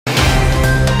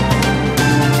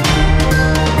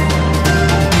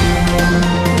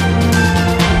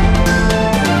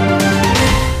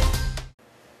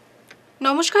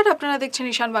নমস্কার, আপনারা দেখছেন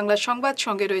ঈশান বাংলার সংবাদ,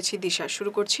 সঙ্গে রয়েছে দিশা।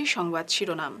 শুরু করছি সংবাদ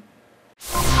শিরোনাম।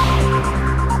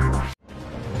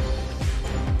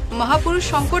 মহাপুরুষ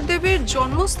শঙ্করদেবের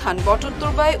জন্মস্থান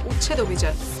বটদ্রবায় উচ্ছেদ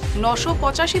অভিযান,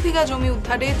 ৯৮৫ বিঘা জমি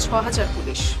উদ্ধারে ৬,০০০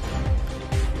 পুলিশ।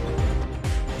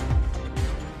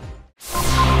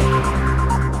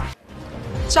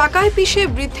 চাকায় পিষে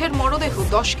বৃদ্ধের মরদেহ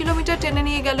 ১০ কিলোমিটার টেনে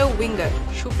নিয়ে গেল উইঙ্গার।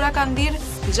 সুপ্রাকান্দির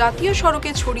জাতীয়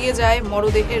সড়কে ছড়িয়ে যায়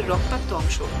মরদেহের রক্তাক্ত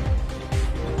অংশ।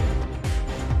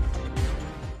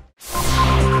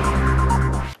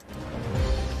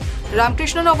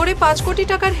 রামকৃষ্ণনগরে ৫ কোটি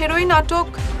টাকার হেরোইন আটক,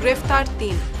 গ্রেফতার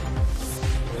 ৩।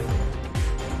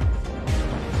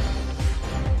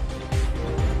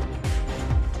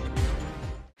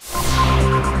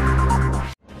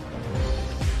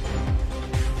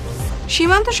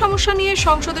 সীমান্ত সমস্যা নিয়ে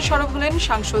সংসদে সরব হলেন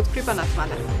সাংসদ কৃপানাথ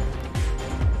মালা।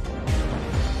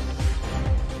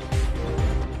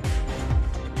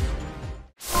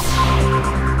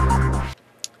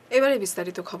 এবারে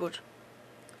বিস্তারিত খবর।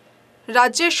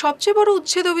 রাজ্যের সবচেয়ে বড়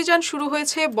উচ্ছেদ অভিযান শুরু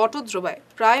হয়েছে বটদ্রবায়।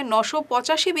 প্রায়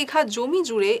 ৯৮৫ বিঘা জমি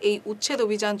জুড়ে এই উচ্ছেদ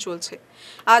অভিযান চলছে।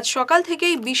 আজ সকাল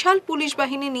থেকেই বিশাল পুলিশ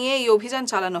বাহিনী নিয়ে এই অভিযান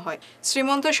চালানো হয়।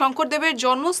 শ্রীমন্ত শঙ্করদেবের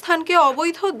জন্মস্থানকে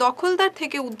অবৈধ দখলদার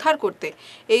থেকে উদ্ধার করতে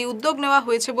এই উদ্যোগ নেওয়া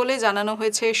হয়েছে বলে জানানো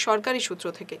হয়েছে সরকারি সূত্র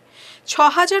থেকে।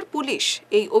 ৬,০০০ পুলিশ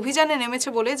এই অভিযানে নেমেছে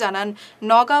বলে জানান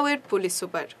নগাঁওয়ের পুলিশ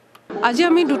সুপার। আজি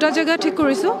আমি দুটা জায়গা ঠিক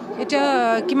কৰিছোঁ। এতিয়া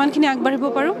কিমানখিনি আগবাঢ়িব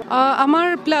পাৰোঁ। আমাৰ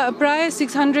প্ৰায়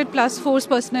 600+ ফ'ৰ্চ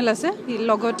পাৰ্চনেল আছে।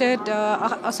 লগতে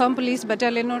আসাম পুলিচ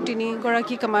বেটালিয়নৰ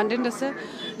 3গৰাকী কমাণ্ডেণ্ট আছে,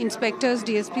 ইনস্পেক্টৰ্ছ,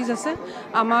 DSPs আছে।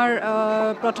 আমাৰ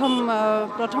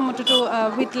প্ৰথমতেতো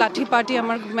উইথ লাঠি পাৰ্টি,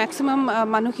 আমাৰ মেক্সিমাম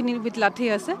মানুহখিনি উইথ লাঠি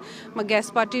আছে। গেছ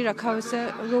পাৰ্টি ৰখা হৈছে,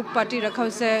 ৰোপ পাৰ্টি ৰখা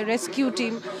হৈছে, rescue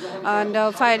team and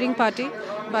firing party.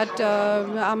 But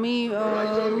আমি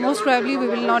most probably we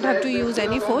will not have to use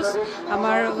any force.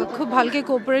 আমাৰ খুব ভালকে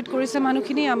কোঅপাৰেট কৰিছে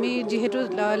মানুহখিনি। আমি যিহেতু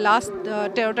লাষ্ট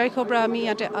 13 তাৰিখৰ পৰা আমি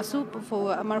ইয়াতে আছোঁ,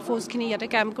 আমাৰ ফ'ৰ্চখিনি ইয়াতে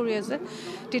কেম্প কৰি আছে।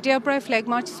 তেতিয়াৰ পৰাই ফ্লেগ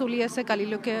মাৰ্চ চলি আছে,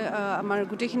 কালিলৈকে আমাৰ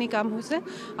গোটেইখিনি কাম হৈছে।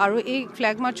 আৰু এই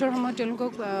ফ্লেগ মাৰ্চৰ সময়ত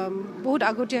তেওঁলোকক বহুত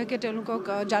আগতীয়াকৈ তেওঁলোকক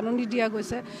জাননী দিয়া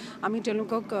গৈছে। আমি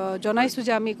তেওঁলোকক জনাইছোঁ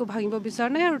যে আমি একো ভাঙিব বিচৰা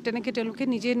নাই, আৰু তেনেকৈ তেওঁলোকে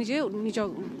নিজে নিজৰ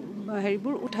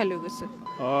হেৰিবোৰ উঠাই লৈ গৈছে।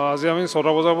 আজি আমি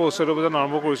 ৬টা বজাৰ পৰা উচ্ছেদ অভিযান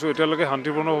আৰম্ভ কৰিছোঁ। এতিয়ালৈকে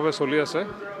শান্তিপূৰ্ণভাৱে চলি আছে।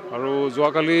 আৰু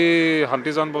যোৱাকালি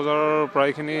শান্তিজান বজাৰৰ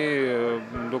প্ৰায়খিনি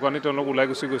দোকানী তেওঁলোক ওলাই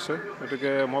গুচি গৈছে।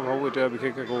 গতিকে মই ভাবোঁ এতিয়া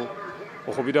বিশেষ একো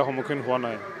অসুবিধাৰ সন্মুখীন হোৱা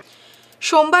নাই।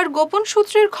 সোমবার গোপন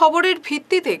সূত্রের খবরের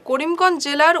ভিত্তিতে করিমগঞ্জ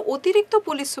জেলার অতিরিক্ত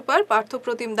পুলিশ সুপার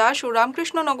পার্থপ্রতিম দাস ও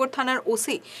রামকৃষ্ণনগর থানার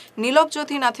ওসি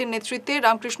নীলবজ্যোতি নাথের নেতৃত্বে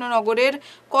রামকৃষ্ণনগরের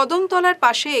কদমতলার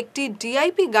পাশে একটি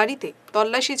ডিআইপি গাড়িতে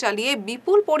তল্লাশি চালিয়ে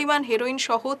বিপুল পরিমাণ হেরোইন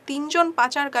সহ ৩ জন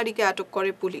পাচারকারীকে আটক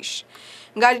করে পুলিশ।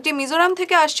 গাড়িটি মিজোরাম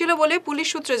থেকে আসছিল বলে পুলিশ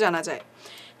সূত্রে জানা যায়।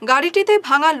 গাড়িটিতে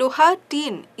ভাঙা লোহা,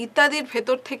 টিন ইত্যাদির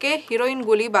ভেতর থেকে হেরোইন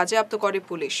গুলি বাজেয়াপ্ত করে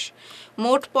পুলিশ।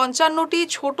 মোট ৫৫টি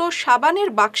ছোট সাবানের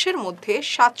বাক্সের মধ্যে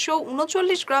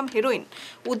 ৭৩৯ গ্রাম হেরোইন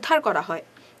উদ্ধার করা হয়,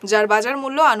 যার বাজার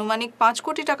মূল্য আনুমানিক ৫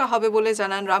 কোটি টাকা হবে বলে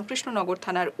জানান রামকৃষ্ণনগর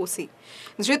থানার ওসি।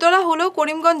 ধৃতরা হল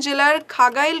করিমগঞ্জ জেলার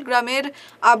খাগাইল গ্রামের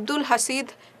আব্দুল হাসিদ,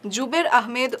 জুবের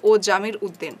আহমেদ ও জামির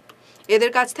উদ্দিন।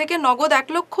 এদের কাছ থেকে নগদ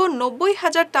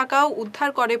 ১,৯০,০০০ টাকাও উদ্ধার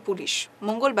করে পুলিশ।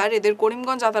 মঙ্গলবার এদের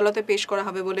করিমগঞ্জ আদালতে পেশ করা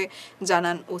হবে বলে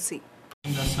জানান ওসি।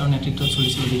 নেতৃত্বত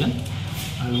চলিছিল অভিযান,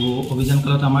 আৰু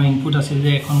অভিযানকালত আমাৰ ইনপুট আছিল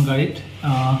যে এখন গাড়ীত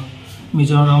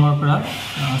মিজোৰামৰ পৰা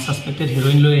ছাছপেক্টেড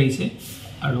হেৰইন লৈ আহিছে,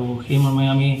 আৰু সেই মৰ্মে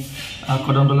আমি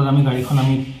কদমতলাত আমি গাড়ীখন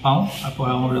আমি পাওঁ। আৰু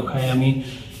পৰামৰ্শাই আমি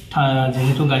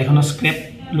যিহেতু গাড়ীখনৰ স্ক্ৰেপ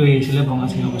লৈ আহিছিলে, ভঙা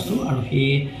চিঙা বস্তু, আৰু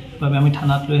সেইবাবে আমি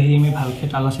থানাত লৈ আহি আমি ভালকৈ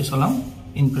তালাচী চলাওঁ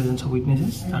ইন প্ৰেজেন্স অফ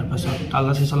উইটনেছেছ। তাৰপাছত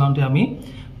তালাচী চলাওঁতে আমি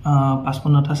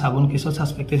 ৫৫টা চাবোন কেছত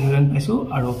ছাছপেক্টেড হেৰইন পাইছোঁ,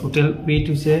 আৰু টোটেল ৱেইট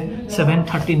হৈছে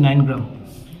 739 গ্ৰাম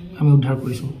আমি উদ্ধাৰ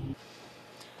কৰিছোঁ।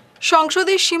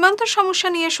 সংসদের সীমান্ত সমস্যা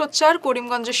নিয়ে সোচ্চার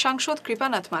করিমগঞ্জের সাংসদ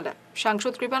কৃপানাথ মালা।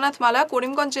 সাংসদ কৃপানাথ মালা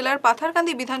করিমগঞ্জ জেলার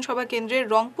পাথারকান্দি বিধানসভা কেন্দ্রের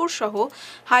রংপুর সহ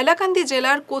হাইলাকান্দি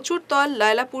জেলার কচুরতল,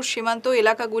 লায়লাপুর সীমান্ত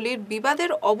এলাকাগুলির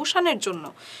বিবাদের অবসানের জন্য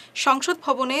সংসদ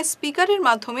ভবনে স্পিকারের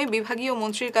মাধ্যমে বিভাগীয়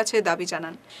মন্ত্রীর কাছে দাবি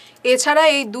জানান। এছাড়া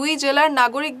এই দুই জেলার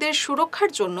নাগরিকদের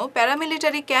সুরক্ষার জন্য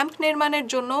প্যারামিলিটারি ক্যাম্প নির্মাণের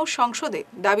জন্য সংসদে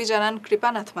দাবি জানান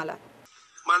কৃপানাথ মালা।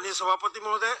 माननीय सभापति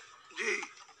महोदय जी,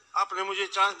 आपने मुझे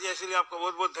चांस दिया, इसलिए आपका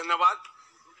बहुत बहुत धन्यवाद।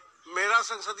 मेरा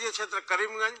संसदीय क्षेत्र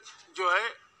करीमगंज जो है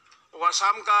वो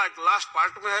असम का एक लास्ट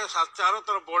पार्ट में है, चारों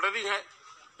तरफ बॉर्डरिंग है।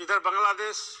 इधर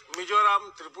बांग्लादेश, मिजोरम,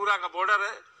 त्रिपुरा का बॉर्डर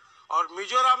है, और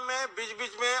मिजोरम में बीच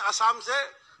बीच में असम से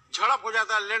झड़प हो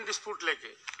जाता है लैंड डिस्प्यूट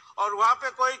लेके, और वहाँ पे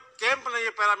कोई कैंप नहीं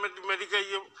है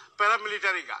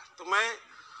पैरामिलिटरी का। तो मैं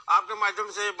आपके माध्यम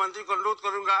से मंत्री को अनुरोध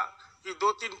करूंगा कि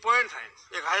 2-3 पॉइंट हैं।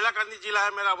 एक हाइलाकांदी जिला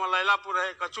है मेरा, वहाँ लैलापुर है,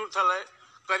 कचूरथल है,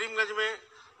 करीमगंज में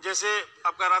जैसे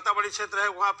आपका राताबड़ी क्षेत्र है,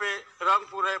 वहाँ पे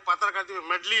रंगपुर है, पाथरकाटी में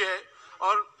मेडली है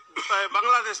और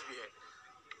बांग्लादेश भी है।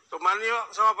 तो माननीय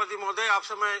सभापति महोदय,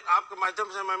 आपसे मैं आपके माध्यम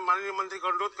से मैं माननीय मंत्री को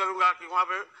अनुरोध करूंगा कि वहाँ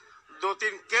पे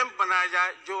 2-3 कैंप बनाया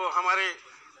जाए, जो हमारे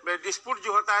डिस्प्यूट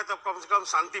जो होता है तब कम से कम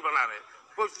शांति बना रहे।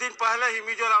 कुछ दिन पहले ही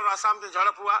मिजोरम और आसाम से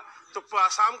झड़प हुआ तो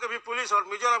आसाम के भी पुलिस और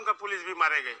मिजोरम का पुलिस भी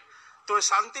मारे गए। तो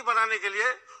शांति बनाने के लिए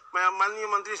मैं माननीय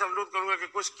मंत्री से अनुरोध करूंगा कि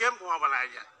कुछ कैंप वहाँ बनाया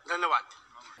जाए। धन्यवाद।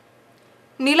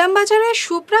 নীলামবাজারের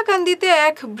সুপ্রাকান্দিতে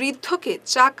এক বৃদ্ধকে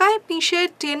চাকায় পিষে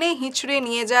টেনে হিঁচড়ে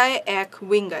নিয়ে যায় এক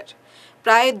উইঙ্গার।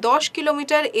 প্রায় 10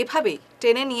 কিলোমিটার এভাবেই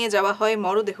টেনে নিয়ে যাওয়া হয়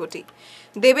মরদেহটি।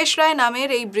 দেবেশ রায় নামের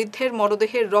এই বৃদ্ধের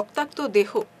মরদেহের রক্তাক্ত দেহ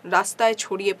রাস্তায়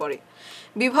ছড়িয়ে পড়ে।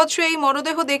 বিভৎস এই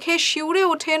মরদেহ দেখে শিউরে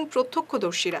ওঠেন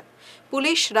প্রত্যক্ষদর্শীরা।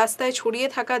 পুলিশ রাস্তায় ছড়িয়ে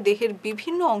থাকা দেহের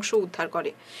বিভিন্ন অংশ উদ্ধার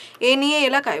করে। এ নিয়ে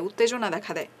এলাকায় উত্তেজনা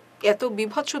দেখা দেয়। এত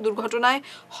বিভৎস দুর্ঘটনায়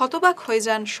হতবাক হয়ে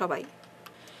যান সবাই।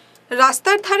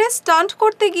 রাস্তার ধারে স্টান্ট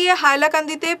করতে গিয়ে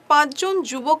হাইলাকান্দিতে 5 জন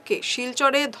যুবককে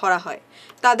শিলচরে ধরা হয়।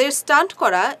 তাদের স্টান্ট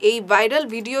করা এই ভাইরাল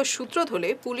ভিডিও সূত্র ধরে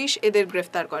পুলিশ এদের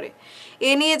গ্রেফতার করে।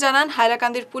 এ নিয়ে জানান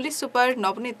হাইলাকান্দির পুলিশ সুপার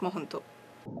নবনীত মহন্ত।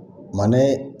 মানে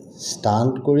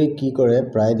স্টান্ট কৰি কি কৰে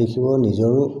প্ৰায় দেখিব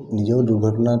নিজেও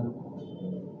দুৰ্ঘটনা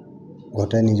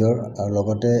ঘটে নিজৰ, আৰু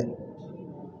লগতে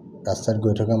ৰাস্তাত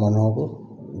গৈ থকা মানুহকো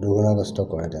দুৰ্ঘটনাগ্ৰস্ত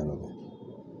কৰে তেওঁলোকে।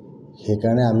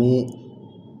 সেইকাৰণে আমি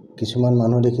কিছুমান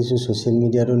মানুহ দেখিছোঁ ছ'চিয়েল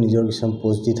মিডিয়াতো নিজৰ কিছুমান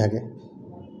পোষ্ট দি থাকে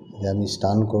যে আমি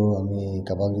ষ্টাণ্ট কৰোঁ, আমি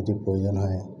কাৰোবাক যদি প্ৰয়োজন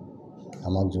হয়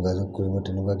আমাক যোগাযোগ কৰিব,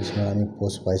 তেনেকুৱা কিছুমান আমি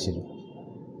পোষ্ট পাইছিলোঁ।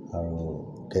 আৰু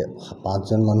 5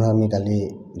 জন মানুহ আমি কালি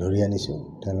ধৰি আনিছোঁ,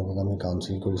 তেওঁলোকক আমি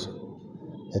কাউন্সিল কৰিছোঁ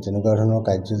যে তেনেকুৱা ধৰণৰ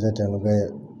কাৰ্য যে তেওঁলোকে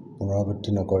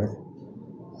পুনৰাবৃত্তি নকৰে,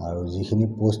 আৰু যিখিনি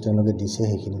পোষ্ট তেওঁলোকে দিছে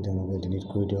সেইখিনি তেওঁলোকে ডিলিট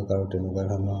কৰি দিয়ক, আৰু তেনেকুৱা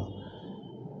ধৰণৰ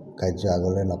কাৰ্য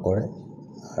আগলৈ নকৰে।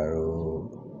 আৰু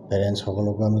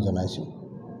পেৰেণ্টছসকলকো আমি জনাইছোঁ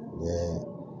যে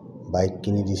বাইক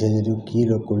কিনি দিছে যদিও কি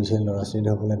কৰিছে ল'ৰা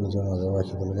ছোৱালীসকলে নিজৰ নজৰ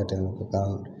ৰাখিব লাগে তেওঁলোকে,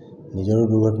 কাৰণ নিজৰো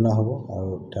দুৰ্ঘটনা হ'ব আৰু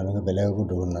তেওঁলোকে বেলেগকো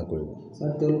দুৰ্ঘটনা কৰিব।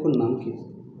 তেওঁলোকৰ নাম কি?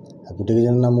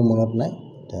 গোটেইকেইজনৰ নাম মোৰ মনত নাই,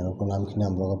 তেওঁলোকৰ নামখিনি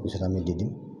আপোনালোকৰ পিছত আমি দি দিম।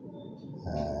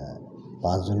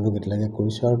 5 জন লোক এতিয়ালৈকে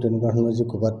কৰিছোঁ, আৰু তেনেকুৱা ধৰণৰ যি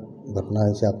ক'ৰবাত ঘটনা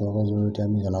হৈছে আপোনালোকৰ জৰিয়তে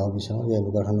আমি জনাব বিচাৰোঁ যে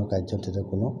এনেকুৱা ধৰণৰ কাৰ্যত যাতে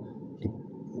কোনো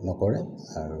নকৰে,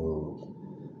 আৰু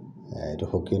এইটো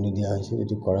সকিয়নি দিয়া হৈছে,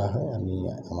 যদি কৰা হয় আমি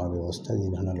আমার ব্যবস্থা যে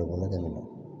ধরনের লোক লাগে আমি নেব।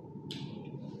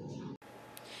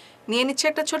 নিয়ে নিচ্ছে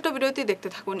একটা ছোট্ট বিরতি, দেখতে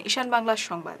থাকুন ঈশান বাংলার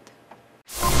সংবাদ।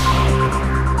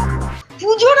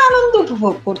 পুজোর আনন্দ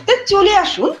উপভোগ করতে চলে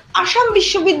আসুন আসাম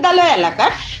বিশ্ববিদ্যালয়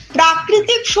এলাকার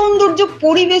প্রাকৃতিক সৌন্দর্য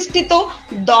পরিবেষ্টিত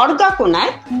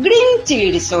দরগাকোনায় গ্রিন চিলি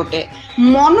রিসোর্টে।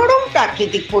 মনোরম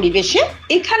প্রাকৃতিক পরিবেশে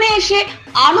এখানে এসে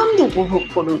আনন্দ উপভোগ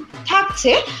করুন।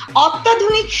 থাকছে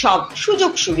অত্যাধুনিক সব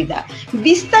সুযোগ সুবিধা।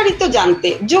 বিস্তারিত জানতে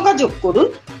যোগাযোগ করুন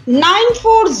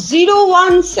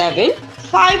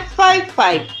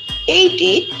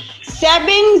 9401755588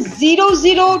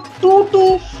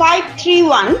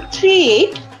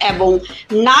 7002253138 এবং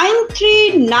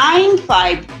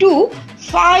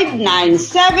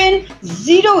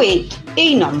 9395259708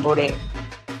 এই নম্বরে।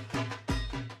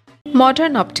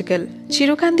 Modern optical,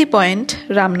 Chirakandi point,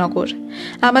 Ramnagar.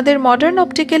 আমাদের মডার্ন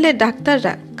অপটিক্যালের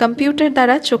ডাক্তাররা কম্পিউটার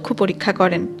দ্বারা চক্ষু পরীক্ষা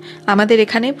করেন। আমাদের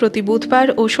এখানে প্রতি বুধবার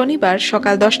ও শনিবার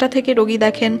সকাল 10টা থেকে রোগী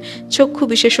দেখেন চক্ষু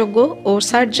বিশেষজ্ঞ ও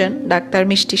সার্জন ডাক্তার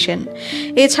মিষ্টি সেন।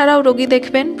 এছাড়াও রোগী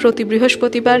দেখবেন প্রতি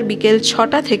বৃহস্পতিবার বিকেল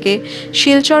 6টা থেকে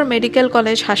শিলচর মেডিকেল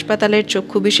কলেজ হাসপাতালের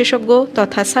চক্ষু বিশেষজ্ঞ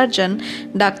তথা সার্জন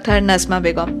ডাক্তার নাজমা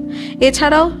বেগম।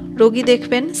 এছাড়াও রোগী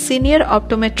দেখবেন সিনিয়র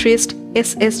অপটোমেট্রিস্ট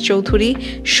এস চৌধুরী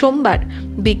সোমবার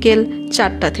বিকেল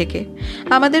 4টা থেকে।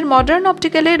 আমাদের মডার্ন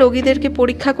অপটিক্যালে রোগীদেরকে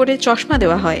পরীক্ষা করে চশমা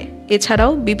দেওয়া হয়।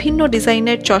 এছাড়াও বিভিন্ন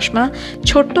ডিজাইনের চশমা,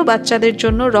 ছোট্ট বাচ্চাদের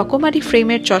জন্য রকমারি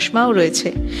ফ্রেমের চশমাও রয়েছে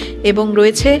এবং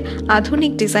রয়েছে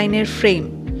আধুনিক ডিজাইনের ফ্রেম।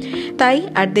 তাই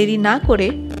আর দেরি না করে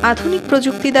আধুনিক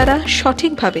প্রযুক্তি দ্বারা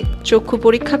সঠিকভাবে চক্ষু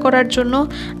পরীক্ষা করার জন্য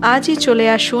আজই চলে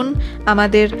আসুন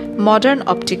আমাদের মডার্ন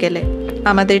অপটিক্যালে।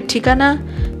 আমাদের ঠিকানা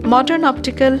modern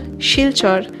optical,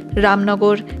 Silchar,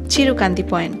 Ramnagar, Chirakandi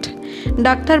point.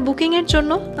 Doctor বুকিংয়ের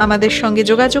জন্য আমাদের সঙ্গে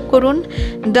যোগাযোগ করুন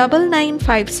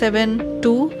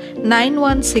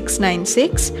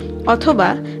 9957291696 অথবা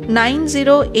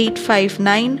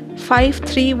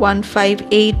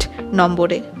 9085953158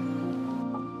 নম্বরে।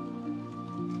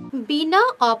 বিনা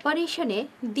অপারেশনে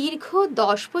দীর্ঘ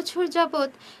 10 বছর যাবৎ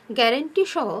গ্যারান্টি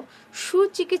সহ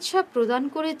সুচিকিৎসা প্রদান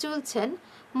করে চলছেন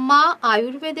মা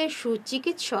আয়ুর্বেদের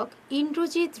সুচিকিৎসক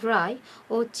ইন্দ্রজিৎ রায়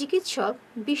ও চিকিৎসক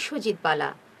বিশ্বজিৎ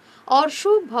বালা। অর্শ,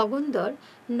 ভগন্দর,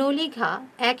 নলিঘা,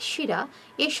 একশিরা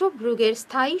এসব রোগের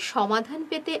স্থায়ী সমাধান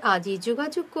পেতে আজই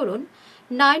যোগাযোগ করুন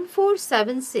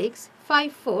 9476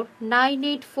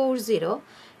 9704949840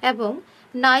 এবং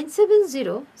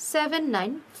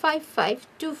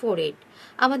 9707955248।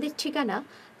 আমাদের ঠিকানা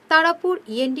Tarapur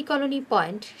END colony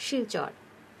point, Silchar.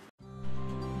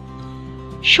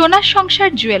 সোনার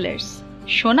সংসার জুয়েলার্স,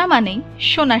 সোনা মানেই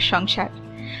সোনার সংসার।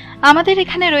 আমাদের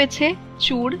এখানে রয়েছে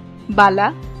চূড়, বালা,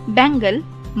 ব্যাঙ্গল,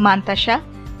 মান্তাসা,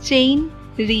 চেইন,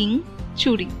 রিং,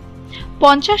 চুড়ি।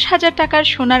 50,000 টাকার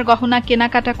সোনার গহনা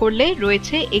কেনাকাটা করলে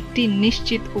রয়েছে একটি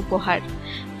নিশ্চিত উপহার।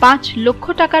 5 লক্ষ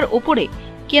টাকার ওপরে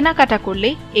কেনাকাটা করলে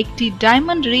একটি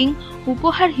ডায়মন্ড রিং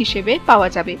উপহার হিসেবে পাওয়া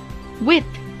যাবে উইথ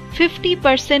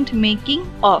 50% মেকিং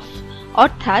অফ,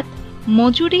 অর্থাৎ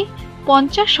মজুরি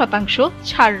 50%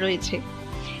 ছাড় রয়েছে।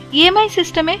 ইএমআই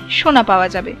সিস্টেমে সোনা পাওয়া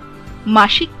যাবে।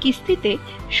 মাসিক কিস্তিতে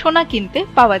সোনা কিনতে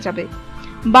পাওয়া যাবে।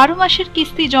 12 মাসের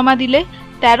কিস্তি জমা দিলে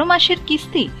 13 মাসের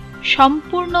কিস্তি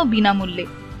সম্পূর্ণ বিনামূল্যে।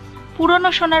 পুরনো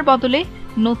সোনার বদলে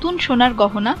নতুন সোনার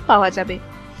গহনা পাওয়া যাবে।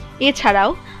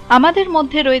 এছাড়াও আমাদের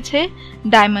মধ্যে রয়েছে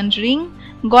ডায়মন্ড রিং,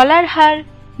 গলার হার,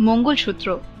 মঙ্গলসূত্র।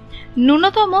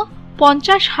 ন্যূনতম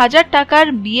 50,000 টাকার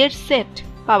বিয়ের সেট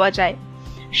পাওয়া যায়।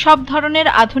 সব ধরনের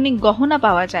আধুনিক গহনা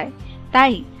পাওয়া যায়।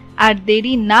 তাই আর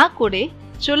দেরি না করে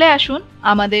চলে আসুন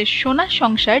আমাদের সোনা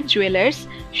সংসার জুয়েলার্স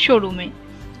শোরুমে।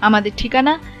 আমাদের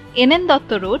ঠিকানা এনএন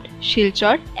দত্ত রোড,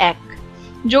 শিলচর 1।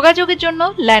 যোগাযোগের জন্য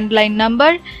ল্যান্ডলাইন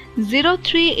নাম্বার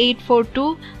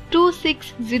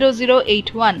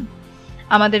 03842260081,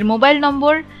 আমাদের মোবাইল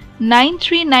নম্বর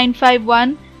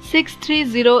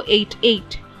 9395163088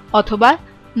 অথবা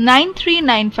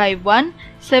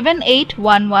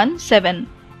 9395178117।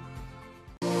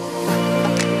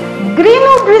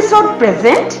 Greenwood Resort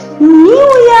present New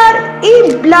Year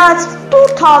Eve Blast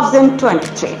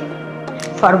 2023.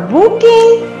 For booking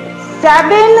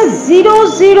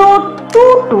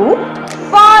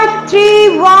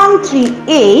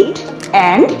 70022533138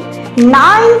 and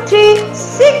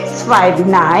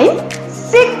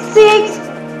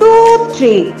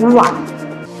 936596621.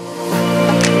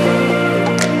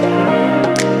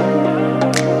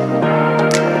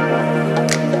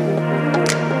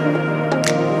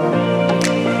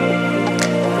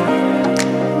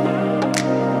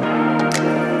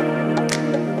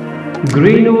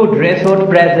 Greenwood Resort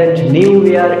present New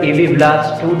Year Eve Blast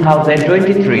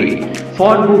 2023.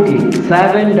 For booking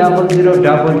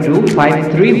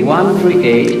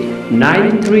 7002233138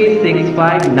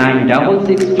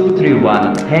 9365966231.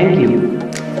 Thank you.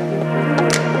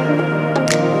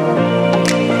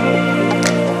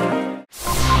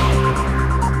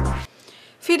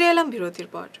 ফিরে এলাম বিরতির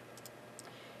পর।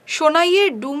 সোনাইয়ের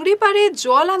ডুংরি পাড়ে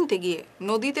জল আনতে গিয়ে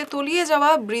নদীতে তলিয়ে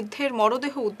যাওয়া বৃদ্ধের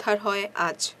মরদেহ উদ্ধার হয়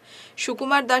আজ।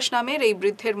 সুকুমার দাস নামের এই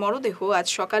বৃদ্ধের মরদেহ আজ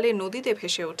সকালে নদীতে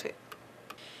ভেসে ওঠে।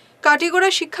 কাটিগড়া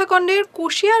শিক্ষাখণ্ডের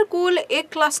কুশিয়ারকুল এক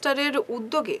ক্লাস্টারের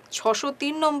উদ্যোগে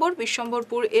 603 নম্বর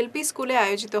বিশ্বম্বরপুর এলপি স্কুলে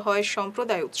আয়োজিত হয়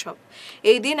সম্প্রদায় উৎসব।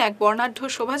 এই দিন এক বর্ণাঢ্য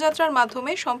শোভাযাত্রার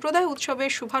মাধ্যমে সম্প্রদায়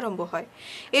উৎসবের শুভারম্ভ হয়।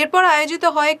 এরপর আয়োজিত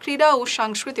হয় ক্রীড়া ও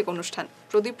সাংস্কৃতিক অনুষ্ঠান।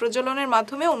 প্রদীপ প্রজ্বলনের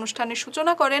মাধ্যমে অনুষ্ঠানের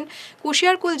সূচনা করেন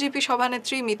কুশিয়ারকুল জিপি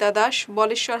সভানেত্রী মিতা দাস,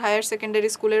 বলেশ্বর হায়ার সেকেন্ডারি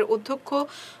স্কুলের অধ্যক্ষ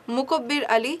মুকব্বির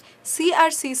আলী,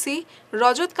 সিআরসিসি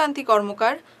রজত কান্তি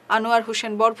কর্মকার, আনোয়ার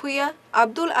হোসেন বরভুইয়া,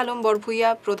 আব্দুল আলম বরভুইয়া,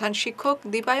 প্রধান শিক্ষক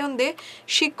দীপায়ন দে,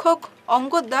 শিক্ষক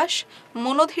অঙ্গদ দাস,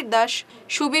 মনোধীর দাস,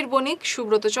 সুবীর বণিক,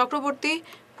 সুব্রত চক্রবর্তী,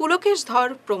 পুলকেশ ধর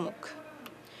প্রমুখ।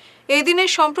 এই দিনের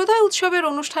সম্প্রদায় উৎসবের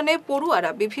অনুষ্ঠানে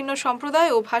পড়ুয়ারা বিভিন্ন সম্প্রদায়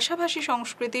ও ভাষাভাষী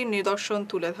সংস্কৃতির নিদর্শন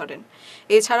তুলে ধরেন।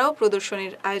 এছাড়াও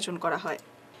প্রদর্শনীর আয়োজন করা হয়।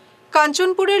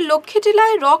 কাঞ্চনপুরের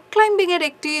লক্ষ্মীটিলায় রক ক্লাইম্বিংয়ের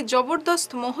একটি জবরদস্ত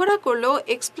মহড়া করল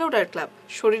এক্সপ্লোরার ক্লাব।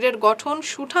 শরীরের গঠন,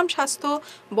 সুঠাম স্বাস্থ্য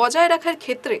বজায় রাখার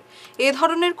ক্ষেত্রে এ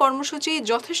ধরনের কর্মসূচি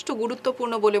যথেষ্ট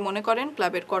গুরুত্বপূর্ণ বলে মনে করেন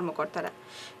ক্লাবের কর্মকর্তারা।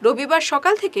 রবিবার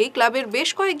সকাল থেকেই ক্লাবের বেশ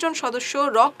কয়েকজন সদস্য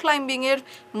রক ক্লাইম্বিংয়ের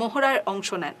মহড়ায়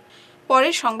অংশ নেন। পরে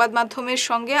সংবাদ মাধ্যমের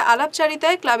সঙ্গে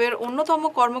আলাপচারিতায় ক্লাবের অন্যতম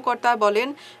কর্মকর্তা বলেন,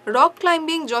 রক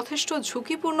ক্লাইম্বিং যথেষ্ট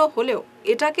ঝুঁকিপূর্ণ হলেও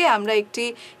এটাকে আমরা একটি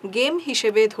গেম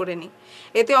হিসেবে ধরে নিই।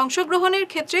 এতে অংশগ্রহণের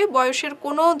ক্ষেত্রে বয়সের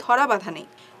কোনো ধরাবাধা নেই।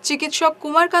 চিকিৎসক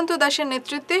কুমারকান্ত দাসের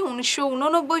নেতৃত্বে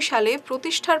 1989 সালে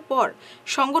প্রতিষ্ঠার পর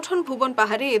সংগঠন ভুবন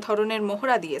পাহাড়ে এ ধরনের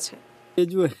মহড়া দিয়েছে। এই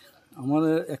যে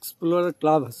আমাদের এক্সপ্লোরার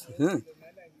ক্লাব আছে, হ্যাঁ,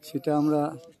 সেটা আমরা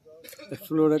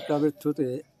এক্সপ্লোরার ক্লাবের থ্রুতে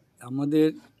আমাদের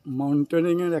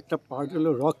মাউন্টেনিংয়ের একটা পার্ট হলো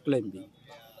রক ক্লাইম্বিং।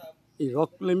 এই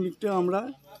রক ক্লাইম্বিংটা আমরা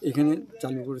এখানে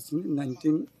চালু করেছি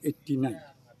 1989।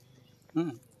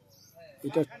 হ্যাঁ,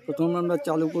 এটা প্রথম আমরা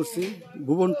চালু করছি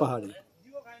ভুবন পাহাড়ে।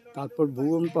 তারপর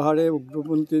ভুবন পাহাড়ে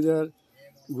উগ্রপন্থীদের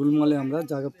গুলমালে আমরা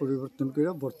জায়গা পরিবর্তন করে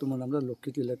বর্তমানে আমরা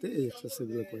লক্ষ্মীটিলাতে এই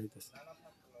এক্সারসাইজগুলো করেছি।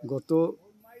 গত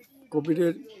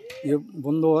কোভিডের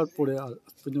বন্ধ হওয়ার পরে আর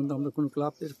পর্যন্ত আমরা কোনো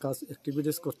ক্লাবের কাজ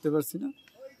অ্যাক্টিভিটিস করতে পারছি না।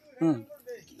 হ্যাঁ,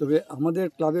 তবে আমাদের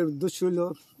ক্লাবের উদ্দেশ্য হলো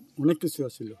অনেক কিছু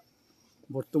ছিল।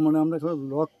 বর্তমানে আমরা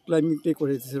রক ক্লাইম্বিংটাই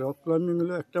করে দিতেছি। রক ক্লাইম্বিং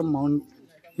হলো একটা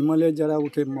হিমালয়ে যারা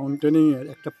উঠে মাউন্টেনিংয়ের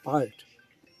একটা পার্ট,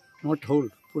 নট হোল,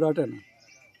 পুরাটা না।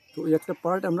 তো ওই একটা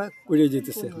পার্ট আমরা করে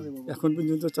যেতেছি, এখন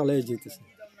পর্যন্ত চালাই যেতেছি।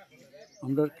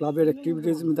 আমরা ক্লাবের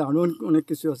অ্যাক্টিভিটিস মধ্যে আরও অনেক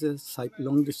কিছু আছে।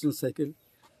 লং ডিস্টেন্স সাইকেল,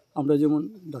 আমরা যেমন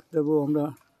ডাক্তারবাবু আমরা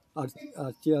আর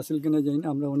আসিল কিনা যাই না,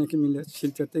 আমরা অনেকে মিলে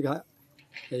শিলচর থেকে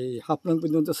এই হাফলং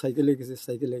পর্যন্ত সাইকেলে গেছি,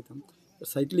 সাইকেলে যেতাম।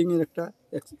 সাইক্লিংয়ের একটা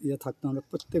ইয়ে থাকতো আমরা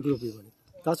প্রত্যেক রবিবারে।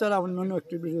 তাছাড়া অন্যান্য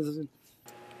অ্যাক্টিভিটিস আছে।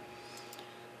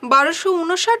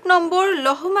 1259 নম্বর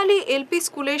লহমালি এলপি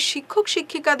স্কুলের শিক্ষক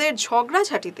শিক্ষিকাদের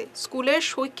ঝগড়াঝাটিতে স্কুলের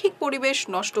শৈক্ষিক পরিবেশ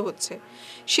নষ্ট হচ্ছে।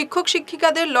 শিক্ষক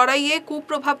শিক্ষিকাদের লড়াইয়ে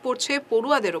কুপ্রভাব পড়ছে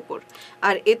পড়ুয়াদের ওপর,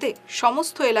 আর এতে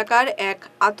সমস্ত এলাকার এক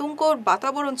আতঙ্কর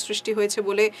বাতাবরণ সৃষ্টি হয়েছে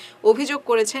বলে অভিযোগ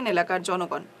করেছেন এলাকার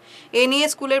জনগণ। এ নিয়ে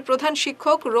স্কুলের প্রধান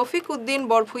শিক্ষক রফিক উদ্দিন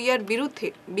বরভুইয়ার বিরুদ্ধে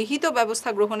বিহিত ব্যবস্থা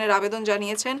গ্রহণের আবেদন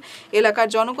জানিয়েছেন এলাকার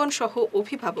জনগণ সহ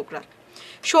অভিভাবকরা।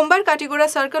 সোমবার কাটিগড়া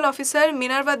সার্কেল অফিসার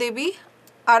মিনার্ভা দেবী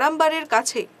আরামবাড়ের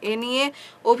কাছে এ নিয়ে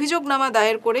অভিযোগনামা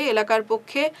দায়ের করে এলাকার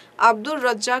পক্ষে আব্দুর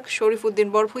রাজ্জাক, শরীফ উদ্দিন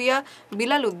বরভুইয়া,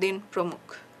 বিলাল উদ্দিন প্রমুখ।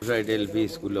 এলপি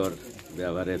স্কুলের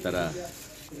ব্যাপারে তারা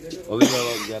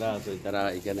অভিভাবক যারা আছে তারা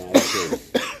এখানে আসছে।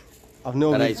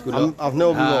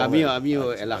 আমিও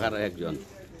এলাকার একজন,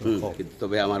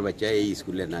 তবে আমার বাচ্চা এই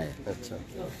স্কুলে নাই।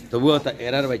 তবুও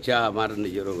এরার বাচ্চা আমার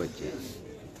নিজেরও বাচ্চা।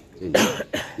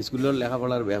 স্কুলের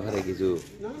লেখাপড়ার ব্যাপারে কিছু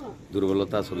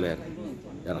দুর্বলতা চলে,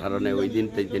 যার কারণে ওই দিন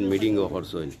মিটিংও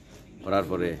করছেন। করার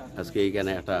পরে আজকে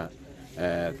এইখানে একটা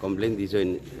কমপ্লেন দিয়েছেন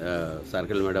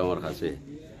সার্কেল ম্যাডামের কাছে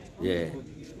যে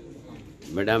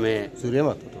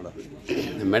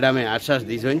ম্যাডামে আশ্বাস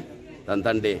দিয়েছেন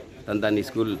তান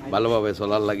স্কুল ভালোভাবে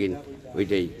চলার লাগিন।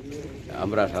 ওইটাই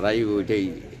আমরা সারাই ওইটাই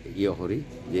করি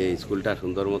যে স্কুলটা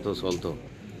সুন্দর মতো চলতো।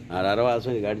 আর আরও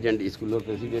আছেন গার্জিয়ান, স্কুলের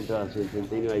প্রেসিডেন্টও আছেন,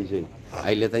 তিনিও আইছেন।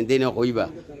 আইলে তিনিও কইবা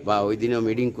বা ওই দিনও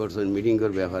মিটিং করছেন।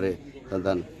 মিটিংয়ের ব্যাপারে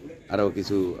তান আরও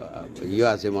কিছু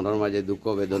আছে মনের মাঝে দুঃখ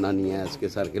বেদনা নিয়ে আজকে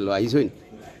সার্কেলও আইছেন,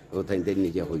 ও তাই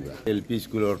নিজে কইবা। এলপি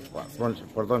স্কুলের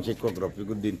প্রধান শিক্ষক রফিক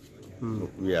উদ্দিন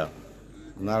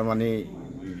ওনার মানে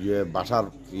যে ভাষার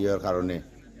ইয়ের কারণে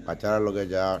বাচ্চার লগে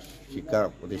যা শিক্ষা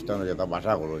প্রতিষ্ঠানে যেটা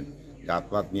ভাষা করেন,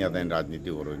 জাতপাত নিয়ে তাই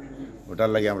রাজনীতি করেন, ওটার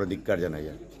লাগে আমরা ধিক্কার জানাই।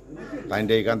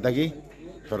 তাইনটা এখান থাকি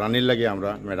সরানির লাগে আমরা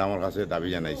ম্যাডামের কাছে দাবি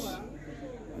জানাইছি।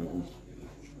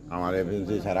 আমার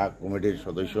এজেন্সি সারা কমিটির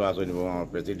সদস্য আছেন এবং আমার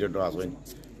প্রেসিডেন্টও আছেন,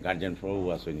 গার্জিয়ান সবও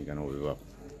আছেন এখানে অভিভাবক।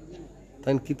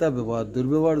 তাই কিতা ব্যবহার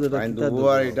দুর্ব্যবহার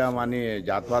দুর্ব্যবহার এটা মানে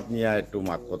জাতপাত নিয়ে একটু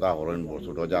মাত কথা করেন,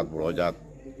 ছোট জাত বড় জাত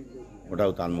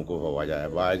ওটাও তার মুখে পাওয়া যায়।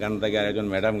 বা এখান থেকে আরেকজন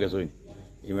ম্যাডাম গেছেন,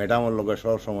 এই ম্যাডামের লোকের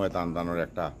সব সময় টানার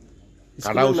একটা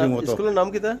কাটাউসি মতো। স্কুলের নাম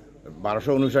কিতা?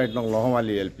 1259 নং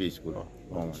লহমালি এলপি স্কুল।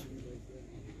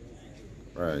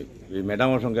 এই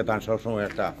ম্যাডামের সঙ্গে তার সবসময়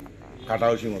একটা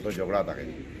কাটাউসি মতো ঝগড়া থাকে।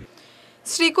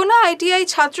 শ্রীকোনা আইটিআই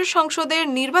ছাত্র সংসদের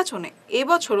নির্বাচনে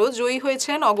এবছরও জয়ী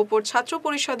হয়েছেন অগপর ছাত্র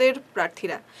পরিষদের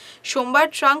প্রার্থীরা। সোমবার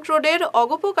ট্রাঙ্ক রোডের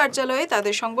অগপ কার্যালয়ে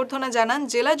তাদের সংবর্ধনা জানান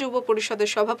জেলা যুব পরিষদের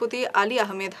সভাপতি আলী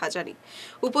আহমেদ হাজারি।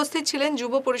 উপস্থিত ছিলেন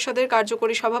যুব পরিষদের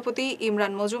কার্যকরী সভাপতি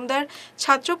ইমরান মজুমদার,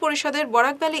 ছাত্র পরিষদের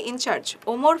বরাকভ্যালি ইনচার্জ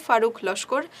ওমর ফারুক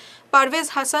লস্কর, পারভেজ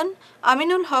হাসান,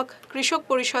 আমিনুল হক, কৃষক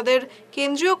পরিষদের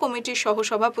কেন্দ্রীয় কমিটির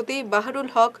সহসভাপতি বাহারুল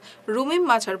হক, রুমিম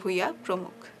মাঝার ভুইয়া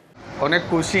প্রমুখ। অনেক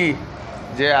খুশি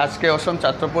যে আজকে অসম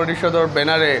ছাত্র পরিষদের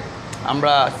ব্যানারে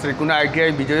আমরা শ্রীকোনা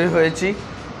আইটিআই বিজয়ী হয়েছি।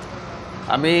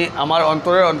 আমি আমার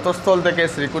অন্তরের অন্তঃস্থল থেকে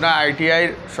শ্রীকোনা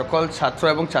আইটিআইয়ের সকল ছাত্র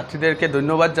এবং ছাত্রীদেরকে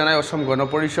ধন্যবাদ জানাই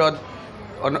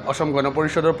অসম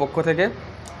গণপরিষদের পক্ষ থেকে।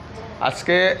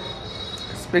 আজকে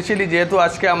স্পেশালি যেহেতু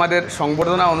আজকে আমাদের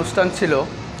সংবর্ধনা অনুষ্ঠান ছিল,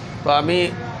 তো আমি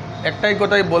একটাই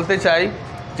কথাই বলতে চাই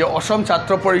যে অসম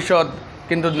ছাত্র পরিষদ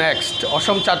কিন্তু নেক্সট।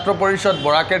 অসম ছাত্র পরিষদ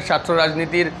বরাকের ছাত্র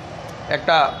রাজনীতির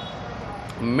একটা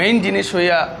মেইন জিনিস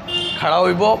হইয়া খাড়া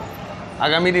হইব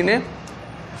আগামী দিনে।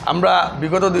 আমরা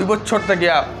বিগত 2 বছর থেকে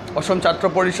অসম ছাত্র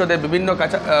পরিষদে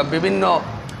বিভিন্ন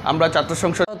আমরা ছাত্র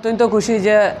সংসদ অত্যন্ত খুশি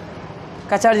যে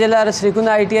কাছাড় জেলার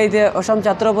শ্রীকোনা আইটিআইতে অসম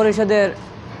ছাত্র পরিষদের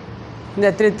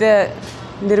নেতৃত্বে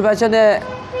নির্বাচনে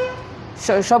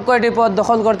সব কয়টি পদ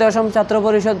দখল করতে অসম ছাত্র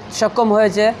পরিষদ সক্ষম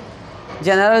হয়েছে।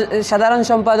 সাধারণ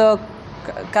সম্পাদক,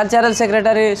 কালচারাল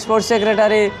সেক্রেটারি, স্পোর্টস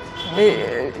সেক্রেটারি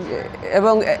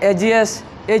এবং এজিএস,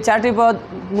 এই 4টি পদ,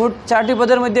 মোট 4টি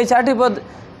পদের মধ্যে 4টি পদ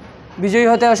বিজয়ী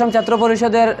হতে অসম ছাত্র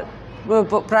পরিষদের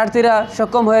প্রার্থীরা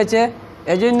সক্ষম হয়েছে।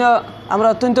 এজন্য আমরা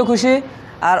অত্যন্ত খুশি।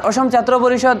 আর অসম ছাত্র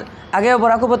পরিষদ আগেও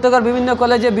বরাক উপত্যকার বিভিন্ন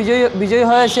কলেজে বিজয়ী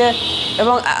হয়েছে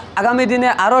এবং আগামী দিনে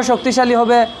আরও শক্তিশালী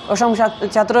হবে। অসম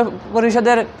ছাত্র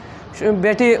পরিষদের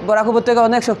বেটি বরাক উপত্যকা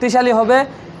অনেক শক্তিশালী হবে।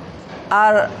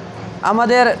 আর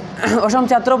আমাদের অসম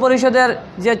ছাত্র পরিষদের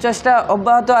যে চেষ্টা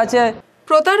অব্যাহত আছে।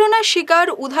 প্রতারণার শিকার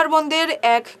উধারবন্দের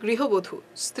এক গৃহবধূ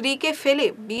স্ত্রীকে ফেলে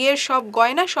বিয়ের সব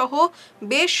গয়না সহ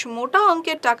বেশ মোটা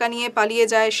অঙ্কের টাকা নিয়ে পালিয়ে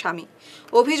যায় স্বামী।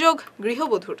 অভিযোগ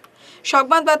গৃহবধূর।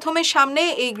 সংবাদ মাধ্যমের সামনে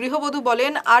এই গৃহবধূ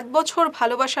বলেন ৮ বছর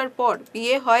ভালোবাসার পর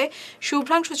বিয়ে হয়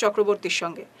শুভ্রাংশু চক্রবর্তীর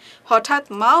সঙ্গে। হঠাৎ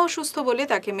মা অসুস্থ বলে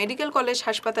তাকে মেডিকেল কলেজ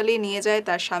হাসপাতালে নিয়ে যায়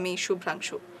তার স্বামী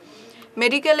শুভ্রাংশু।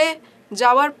 মেডিকেলে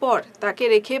যাওয়ার পর তাকে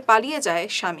রেখে পালিয়ে যায়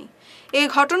স্বামী। এই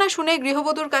ঘটনা শুনে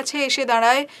গৃহবধূর কাছে এসে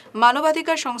দাঁড়ায়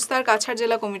মানবাধিকার সংস্থার কাছাড়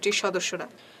জেলা কমিটির সদস্যরা।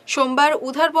 সোমবার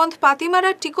উধারবন্দ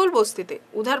পাতিমারার টিকল বস্তিতে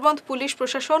উধারবন্দ পুলিশ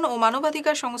প্রশাসন ও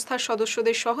মানবাধিকার সংস্থার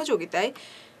সদস্যদের সহযোগিতায়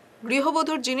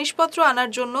গৃহবধূর জিনিসপত্র আনার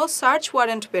জন্য সার্চ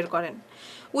ওয়ারেন্ট বের করেন।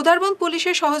 উধারবন্দ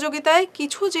পুলিশের সহযোগিতায়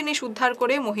কিছু জিনিস উদ্ধার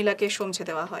করে মহিলাকে সমঝে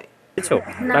দেওয়া হয়।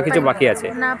 না কিছু বাকি আছে?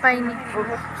 না পাইনি।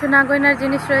 সোনা গয়নার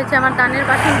জিনিস রয়েছে, আমার দানের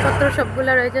বাসনপত্র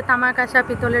সবগুলো রয়েছে, তামাক কাঁসা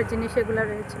পিতলের জিনিস এগুলো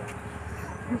রয়েছে,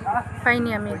 পাইনি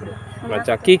আমি এগুলো।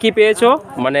 আচ্ছা, কি কি পেয়েছো?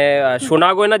 মানে সোনা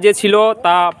গয়না যে ছিল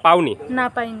তা পাওনি? না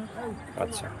পাইনি।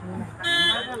 আচ্ছা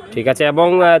ঠিক আছে। এবং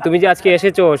তুমি যে আজকে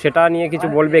এসেছো সেটা নিয়ে কিছু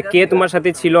বলবে? কে তোমার সাথে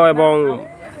ছিল এবং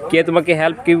কে তোমাকে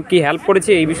হেল্প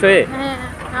করেছে এই বিষয়ে? হ্যাঁ,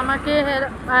 আমাকে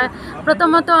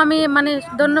প্রথমত আমি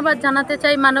ধন্যবাদ জানাতে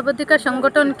চাই মানবাধিকার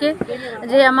সংগঠনকে,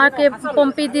 যে আমাকে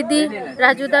পম্পি দিদি,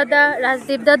 রাজু দাদা,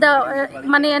 রাজদীপ দাদা,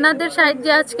 এনাদের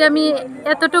সাহায্যে আজকে আমি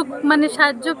এতটুকু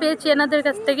সাহায্য পেয়েছি এনাদের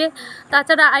কাছ থেকে।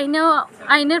 তাছাড়া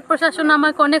আইনের প্রশাসন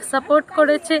আমাকে অনেক সাপোর্ট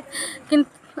করেছে, কিন্তু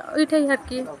ওইটাই আর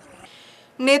কি।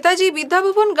 Netaji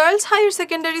Vidyabhavan girls higher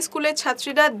secondary স্কুলের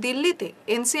ছাত্রীরা দিল্লিতে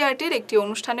এনসিআরটির একটি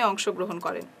অনুষ্ঠানে অংশগ্রহণ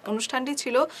করেন। অনুষ্ঠানটি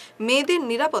ছিল মেয়েদের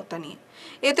নিরাপত্তা নিয়ে।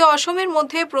 এতে অসমের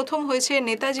মধ্যে প্রথম হয়েছে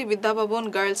Netaji Vidyabhavan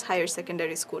girls higher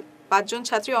secondary school. ৫ জন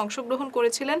ছাত্রী অংশগ্রহণ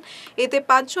করেছিলেন, এতে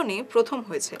 ৫ জনই প্রথম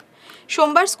হয়েছে।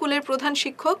 সোমবার স্কুলের প্রধান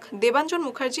শিক্ষক দেবাঞ্জন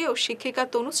মুখার্জি ও শিক্ষিকা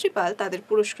তনুশ্রী পাল তাদের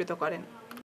পুরস্কৃত করেন।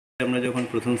 আমরা যখন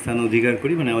প্রথম স্থান অধিকার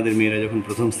করি, আমাদের মেয়েরা যখন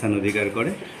প্রথম স্থান অধিকার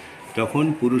করে, তখন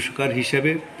পুরস্কার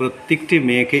হিসেবে প্রত্যেকটি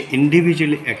মেয়েকে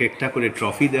ইন্ডিভিজুয়ালি এক একটা করে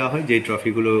ট্রফি দেওয়া হয়। যেই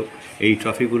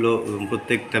ট্রফিগুলো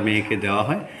প্রত্যেকটা মেয়েকে দেওয়া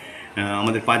হয়।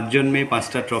 আমাদের ৫ জন মেয়ে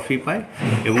 ৫টা ট্রফি পায়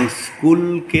এবং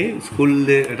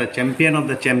স্কুলের একটা champion of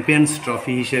the champions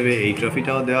trophy হিসেবে এই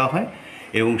ট্রফিটাও দেওয়া হয়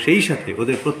এবং সেই সাথে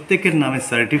ওদের প্রত্যেকের নামে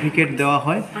সার্টিফিকেট দেওয়া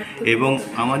হয় এবং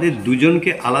আমাদের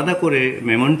দুজনকে আলাদা করে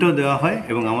মেমন্টো দেওয়া হয়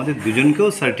এবং আমাদের দুজনকেও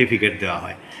সার্টিফিকেট দেওয়া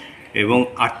হয় এবং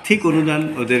আর্থিক অনুদান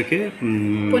ওদেরকে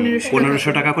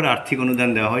 ১৫০০ টাকা করে আর্থিক অনুদান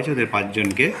দেওয়া হয়েছে ওদের ৫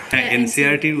 জনকে।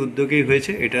 এনসিআরটির উদ্যোগেই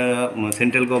হয়েছে, এটা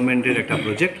সেন্ট্রাল গভর্নমেন্টের একটা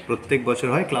প্রজেক্ট। প্রত্যেক বছর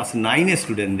হয়, ক্লাস 9-এর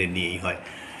স্টুডেন্টদের নিয়েই হয়,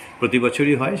 প্রতি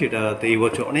বছরই হয়। সেটাতে এই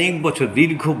বছর অনেক বছর,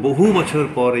 বহু বছর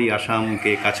পর এই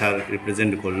আসামকে কাছাড়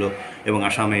রিপ্রেজেন্ট করলো এবং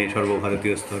আসামে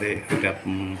সর্বভারতীয় স্তরে একটা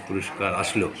পুরস্কার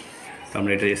আসলো। তো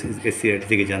আমরা এটা এসসিআরটি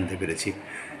থেকে জানতে পেরেছি।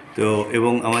 তো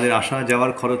এবং আমাদের আসা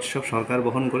যাওয়ার খরচ সব সরকার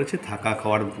বহন করেছে, থাকা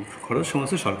খাওয়ার খরচ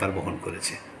সমস্ত সরকার বহন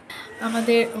করেছে।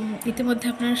 আমাদের ইতিমধ্যে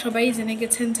আপনারা সবাই জেনে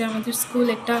গেছেন যে আমাদের স্কুল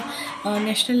একটা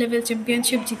ন্যাশনাল লেভেল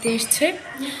চ্যাম্পিয়নশিপ জিতে এসছে।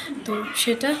 তো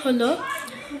সেটা হলো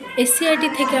এসসিআরটি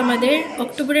থেকে আমাদের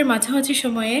অক্টোবরের মাঝামাঝি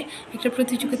সময়ে একটা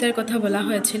প্রতিযোগিতার কথা বলা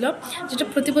হয়েছিল, যেটা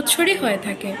প্রতি বছরই হয়ে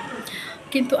থাকে।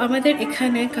 কিন্তু আমাদের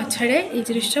এখানে কাছাড়ে এই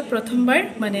জিনিসটা প্রথমবার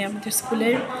আমাদের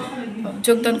স্কুলের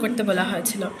যোগদান করতে বলা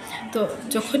হয়েছিল। তো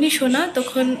যখনই শোনা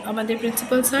তখন আমাদের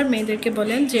প্রিন্সিপাল স্যার মেয়েদেরকে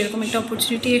বলেন যে এরকম একটা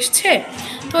অপরচুনিটি এসছে,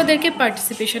 তো ওদেরকে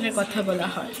পার্টিসিপেশনের কথা বলা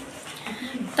হয়।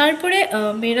 তারপরে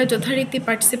মেয়েরা যথারীতি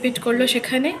পার্টিসিপেট করলো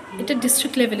সেখানে। এটা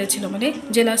ডিস্ট্রিক্ট লেভেলে ছিল,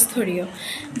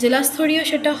 জেলাস্তরীয়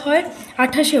সেটা হয়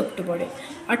 28 অক্টোবরে।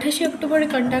 28 অক্টোবরে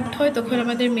কন্ডাক্ট হয়, তখন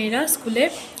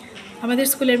আমাদের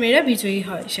স্কুলের মেয়েরা বিজয়ী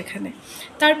হয় সেখানে।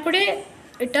 তারপরে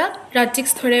এটা রাজ্যিক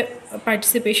স্তরে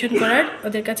পার্টিসিপেশন করার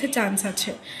ওদের কাছে চান্স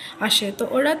আসে। তো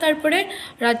ওরা তারপরে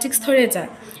রাজ্যিক স্তরে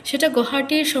যায়। সেটা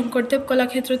গুয়াহাটির শঙ্করদেব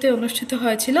কলাক্ষেত্রতে অনুষ্ঠিত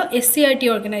হয়েছিল, এসসিআরটি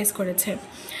অর্গানাইজ করেছে।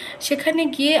 সেখানে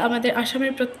গিয়ে আমাদের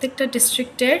আসামের প্রত্যেকটা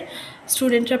ডিস্ট্রিক্টের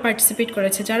স্টুডেন্টরা পার্টিসিপেট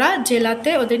করেছে, যারা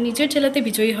ওদের নিজের জেলাতে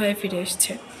বিজয়ী হয়ে ফিরে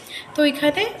এসছে। তো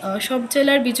ওইখানে সব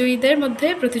জেলার বিজয়ীদের মধ্যে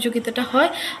প্রতিযোগিতাটা হয়।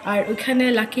 আর ওইখানে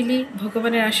লাকিলি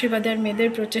ভগবানের আশীর্বাদে আর মেয়েদের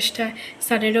প্রচেষ্টায়,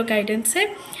 স্যারেরও গাইডেন্সে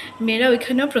মেয়েরা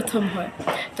ওইখানেও প্রথম হয়।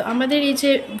 তো আমাদের এই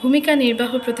যে ভূমিকা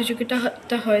নির্বাহ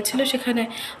প্রতিযোগিতাটা হয়েছিল, সেখানে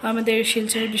আমাদের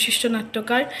শিলচরের বিশিষ্ট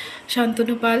নাট্যকার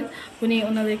শান্তনু পাল, উনি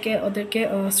ওদেরকে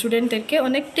স্টুডেন্টদেরকে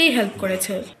অনেকটাই হেল্প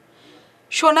করেছে।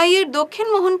 সোনাইয়ের দক্ষিণ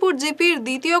মোহনপুর জিপির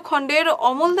 ২য় খণ্ডের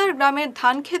অমলদার গ্রামের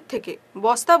ধানক্ষেত থেকে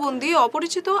বস্তাবন্দি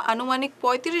অপরিচিত আনুমানিক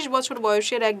 ৩৫ বছর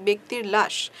বয়সের এক ব্যক্তির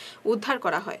লাশ উদ্ধার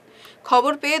করা হয়।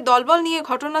 খবর পেয়ে দলবল নিয়ে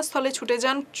ঘটনাস্থলে ছুটে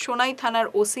যান সোনাই থানার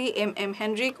ওসি এম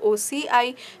হেনরিক ও সিআই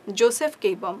জোসেফ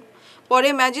কেইবম। পরে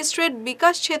ম্যাজিস্ট্রেট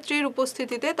বিকাশ ছেত্রীর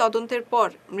উপস্থিতিতে তদন্তের পর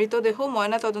মৃতদেহ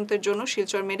ময়নাতদন্তের জন্য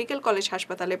শিলচর মেডিকেল কলেজ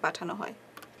হাসপাতালে পাঠানো হয়।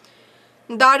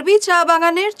 দার্বি চা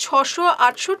বাগানের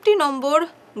 668 নম্বর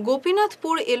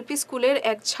গোপীনাথপুর এলপি স্কুলের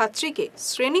এক ছাত্রীকে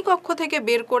শ্রেণীকক্ষ থেকে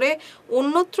বের করে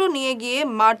অন্যত্র নিয়ে গিয়ে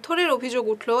মারধরের অভিযোগ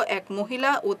উঠল এক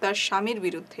মহিলা ও তার স্বামীর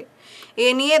বিরুদ্ধে। এ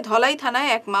নিয়ে ধলাই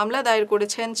থানায় এক মামলা দায়ের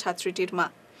করেছেন ছাত্রীটির মা।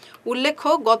 উল্লেখ্য,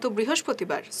 গত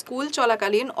বৃহস্পতিবার স্কুল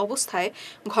চলাকালীন অবস্থায়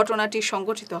ঘটনাটি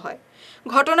সংঘটিত হয়।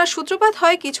 ঘটনার সূত্রপাত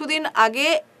হয় কিছুদিন আগে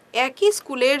একই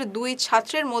স্কুলের দুই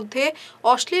ছাত্রের মধ্যে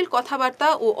অশ্লীল কথাবার্তা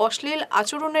ও অশ্লীল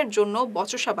আচরণের জন্য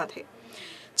বচসা বাঁধে।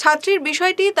 ছাত্রীর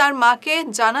বিষয়টি তার মাকে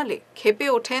জানালে ক্ষেপে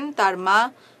ওঠেন তার মা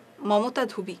মমতা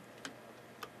ধুবি।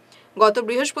 গত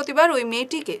বৃহস্পতিবার ওই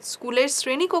মেয়েটিকে স্কুলের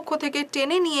শ্রেণীকক্ষ থেকে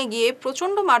টেনে নিয়ে গিয়ে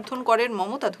প্রচণ্ড মারধর করেন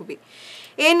মমতা ধুবি।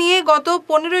 এ নিয়ে গত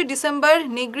 15 ডিসেম্বর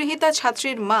নিগৃহীতা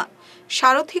ছাত্রীর মা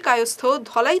সারথী কায়স্থ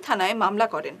ধলাই থানায় মামলা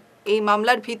করেন। এই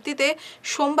মামলার ভিত্তিতে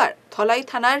সোমবার ধলাই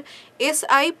থানার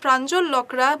এসআই প্রাঞ্জল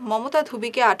লকরা মমতা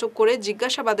ধুবিকে আটক করে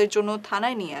জিজ্ঞাসাবাদের জন্য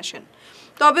থানায় নিয়ে আসেন।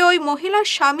 তবে ওই মহিলার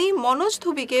স্বামী মনোজ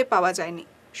ধুবিকে পাওয়া যায়নি।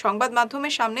 সংবাদ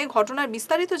মাধ্যমের সামনে ঘটনার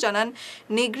বিস্তারিত জানান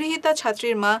নিগৃহীতা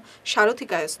ছাত্রীর মা সারথী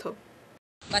কায়স্থ।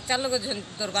 বাচ্চার লোক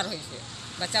দরবার হয়েছে,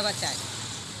 বাচ্চায়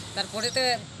তারপরে তো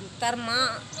তার মা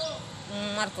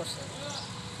মার করছে।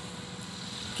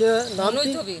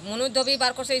 মনোজ ধবি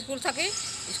বার করছে স্কুল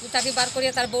থাকি বার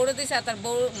করিয়া তার বউরে দিছে, আর তার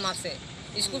বউ মারছে।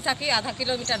 স্কুল থাকি আধা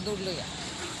কিলোমিটার দূর লইয়া।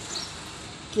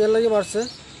 কে লাগে মারছে?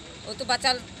 ও তো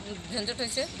বাচ্চার ঝঞ্ঝট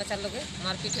হয়েছে, বাচ্চার লোকে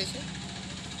মারপিট হয়েছে।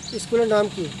 স্কুলের নাম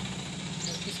কি?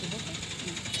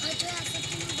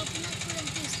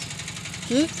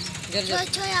 কি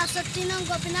 668 নং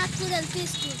গোপীনাথপুর এলপি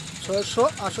স্কুল।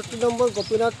 668 নম্বর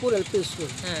গোপীনাথপুর এলপি স্কুল।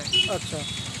 হ্যাঁ। আচ্ছা,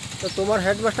 তো তোমার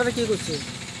হেডমাস্টারে কি করছে?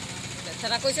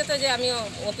 তারা কইছে তো যে আমি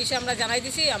অফিসে আমরা জানাই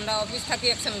দিছি, আমরা অফিস থাকি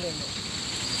অ্যাকশন লইব।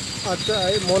 আচ্ছা,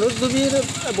 এই মনোজ ধুবির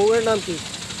বউয়ের নাম কি?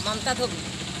 মমতা ধুবি।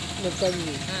 মমতা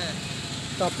ধুবি। হ্যাঁ।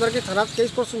 তো আপনার কি থানার কেস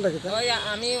করছেন নাকি? ওই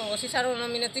আমি ওসি স্যারও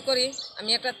মিনতি করি,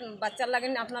 আমি একটা বাচ্চার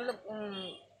লাগেন আপনার লোক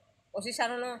ওসি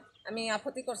স্যারও আমি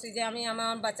আপত্তি করছি যে আমি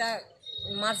আমার বাচ্চা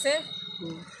মারছে,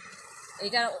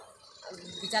 এইটা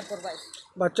বিচার করবাই।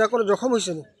 বাচ্চা কোনো জখম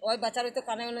হয়েছে না? ওই বাচ্চার তো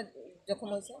কানে জখম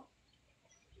হয়েছে।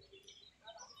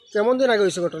 কেমন দিন আগে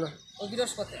হয়েছে ঘটনা? ওই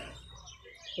বৃহস্পতি।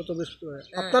 কত বৃহস্পতিবার?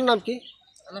 আপনার নাম কি?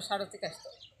 আমার সারথী কায়স্থ।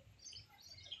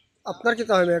 আপনার কি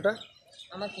তাহলে এটা?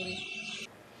 আমার পুরী।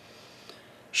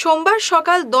 সোমবার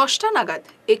সকাল 10টা নাগাদ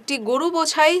একটি গরু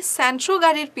বোঝাই স্যান্ট্রো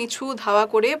গাড়ির পিছু ধাওয়া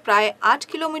করে প্রায় 8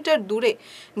 কিলোমিটার দূরে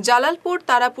জালালপুর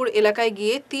তারাপুর এলাকায়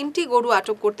গিয়ে 3টি গরু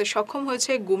আটক করতে সক্ষম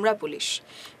হয়েছে গুমরা পুলিশ।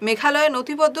 মেঘালয়ে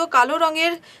নথিবদ্ধ কালো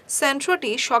রঙের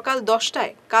স্যান্ট্রোটি সকাল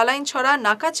 10টায় কালাইনছড়া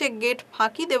নাকা চেক গেট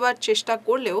ফাঁকি দেওয়ার চেষ্টা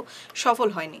করলেও সফল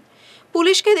হয়নি।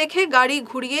 পুলিশকে দেখে গাড়ি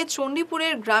ঘুরিয়ে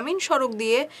চণ্ডীপুরের গ্রামীণ সড়ক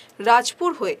দিয়ে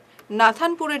রাজপুর হয়ে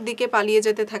নাথানপুরের দিকে পালিয়ে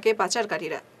যেতে থাকে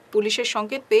পাচারকারীরা। পুলিশের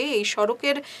সংকেত পেয়ে এই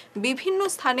সড়কের বিভিন্ন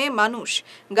স্থানে মানুষ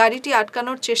গাড়িটি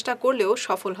আটকানোর চেষ্টা করলেও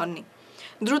সফল হননি।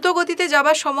 দ্রুত গতিতে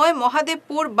যাবার সময়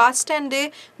মহাদেবপুর বাস স্ট্যান্ডে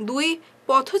দুই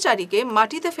পথচারীকে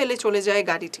মাটিতে ফেলে চলে যায়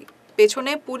গাড়িটি।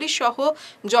 পেছনে পুলিশ সহ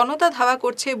জনতা ধাওয়া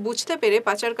করছে বুঝতে পেরে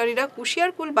পাচারকারীরা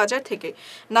কুশিয়ারকুল বাজার থেকে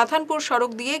নাথানপুর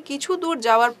সড়ক দিয়ে কিছু দূর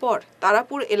যাওয়ার পর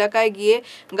তারাপুর এলাকায় গিয়ে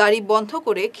গাড়ি বন্ধ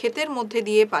করে ক্ষেতের মধ্যে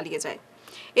দিয়ে পালিয়ে যায়।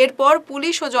 এরপর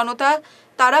পুলিশ ও জনতা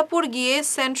তারাপুর গিয়ে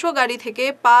সেন্ট্রো গাড়ি থেকে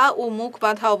পা ও মুখ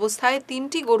বাঁধা অবস্থায়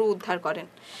 3টি গরু উদ্ধার করেন।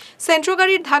 সেন্ট্রো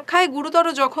গাড়ির ধাক্কায় গুরুতর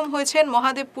জখম হয়েছেন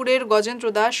মহাদেবপুরের গজেন্দ্র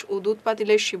দাস ও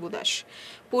দুধপাতিলের শিবু দাস।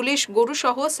 পুলিশ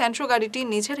গরুসহ সেন্ট্রো গাড়িটি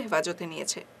নিজের হেফাজতে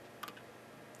নিয়েছে।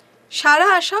 সারা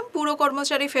আসাম পুর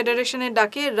কর্মচারী ফেডারেশনের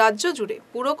ডাকে রাজ্য জুড়ে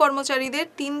পুর কর্মচারীদের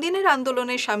 3 দিনের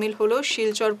আন্দোলনে সামিল হল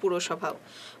শিলচর পুরসভাও।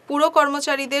 পুর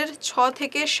কর্মচারীদের 6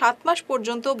 থেকে 7 মাস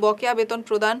পর্যন্ত বকেয়া বেতন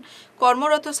প্রদান,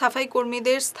 কর্মরত সাফাই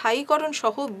কর্মীদের স্থায়ীকরণ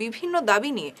সহ বিভিন্ন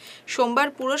দাবি নিয়ে সোমবার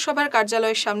পুরসভার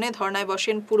কার্যালয়ের সামনে ধর্নায়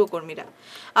বসেন পুরকর্মীরা।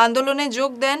 আন্দোলনে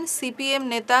যোগ দেন সিপিএম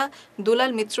নেতা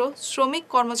দুলাল মিত্র, শ্রমিক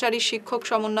কর্মচারী শিক্ষক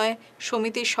সমন্বয়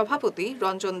সমিতির সভাপতি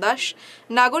রঞ্জন দাস,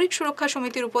 নাগরিক সুরক্ষা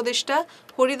সমিতির উপদেষ্টা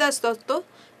হরিদাস দত্ত,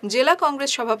 জেলা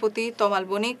কংগ্রেস সভাপতি তমাল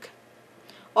বণিক,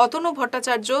 অতনু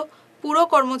ভট্টাচার্য, পুর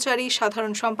কর্মচারী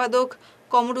সাধারণ সম্পাদক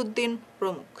কমরুদ্দিন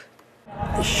প্রমুখ।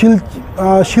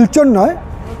 শিলচর নয়,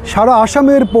 সারা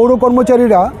আসামের পৌর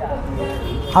কর্মচারীরা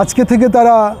আজকে থেকে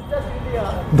তারা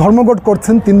ধর্মঘট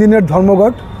করছেন, 3 দিনের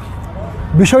ধর্মঘট।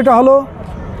 বিষয়টা হলো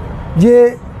যে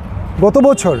গত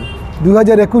বছর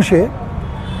 2021-এ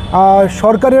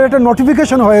সরকারের একটা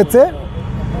নোটিফিকেশন হয়েছে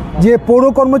যে পৌর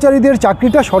কর্মচারীদের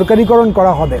চাকরিটা সরকারিকরণ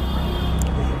করা হবে।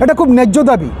 এটা খুব ন্যায্য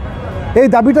দাবি। এই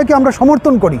দাবিটাকে আমরা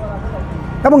সমর্থন করি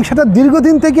এবং সেটা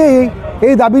দীর্ঘদিন থেকে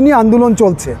এই দাবি নিয়ে আন্দোলন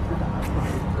চলছে।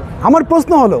 আমার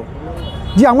প্রশ্ন হলো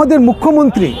যে আমাদের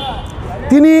মুখ্যমন্ত্রী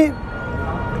তিনি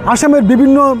আসামের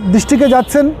বিভিন্ন ডিস্ট্রিক্টে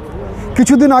যাচ্ছেন।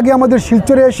 কিছুদিন আগে আমাদের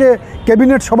শিলচরে এসে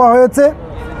ক্যাবিনেট সভা হয়েছে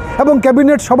এবং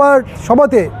ক্যাবিনেট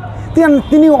সভাতে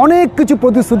তিনি অনেক কিছু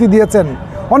প্রতিশ্রুতি দিয়েছেন,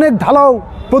 অনেক ঢালাও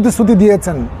প্রতিশ্রুতি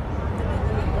দিয়েছেন।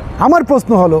 আমার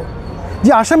প্রশ্ন হলো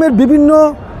যে আসামের বিভিন্ন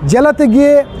জেলাতে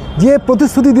গিয়ে যে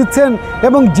প্রতিশ্রুতি দিচ্ছেন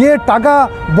এবং যে টাকা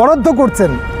বরাদ্দ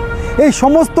করছেন, এই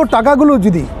সমস্ত টাকাগুলো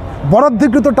যদি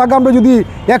বরাদ্দকৃত টাকা আমরা যদি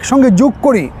একসঙ্গে যোগ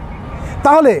করি,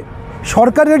 তাহলে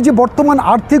সরকারের যে বর্তমান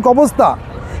আর্থিক অবস্থা,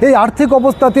 এই আর্থিক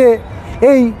অবস্থাতে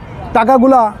এই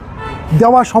টাকাগুলা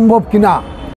দেওয়া সম্ভব কিনা।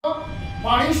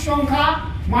 বাড়ির সংখ্যা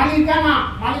মালিকানা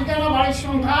বাড়ির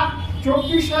সংখ্যা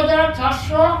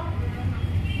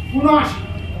 24,479।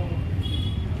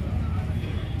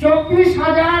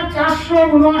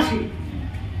 24,479।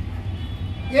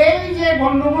 এই যে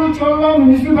গন্ডগোল চলল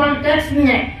মিউনিসিপাল ট্যাক্স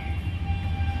নিয়ে,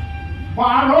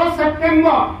 12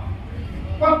 সেপ্টেম্বর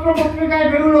পত্রপত্রিকায়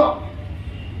বেরোলো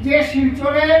যে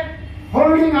শিলচরে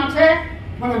হোল্ডিং আছে,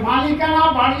 মানে মালিকানা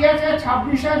বাড়ি আছে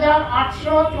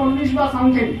 26,840 বা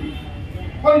সামথিং,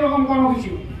 ওই রকম কোনো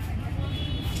কিছু।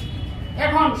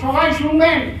 এখন সবাই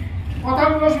শুনবেন,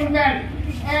 কথাগুলো শুনবেন,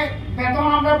 বেতন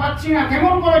আমরা পাচ্ছি না,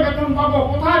 কেমন করে বেতন পাবো,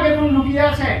 কোথায় বেতন লুকিয়ে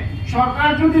আছে? সরকার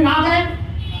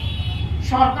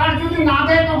যদি না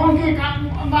দেয় তখন কি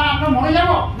আমরা মরে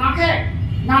যাবো না খেয়ে?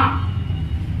 না,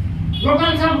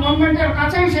 লোকাল গভর্নমেন্টের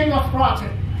কাছেই সেই অস্ত্র আছে।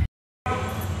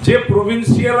 যে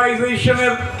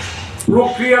প্রভিন্সিয়ালাইজেশনের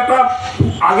প্রক্রিয়াটা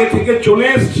আগে থেকে চলে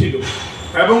এসেছিল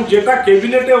এবং যেটা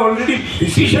ক্যাবিনেটে অলরেডি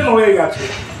ডিসিশন হয়ে গেছে,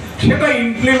 সেটা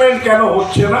ইমপ্লিমেন্ট কেন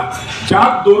হচ্ছে না?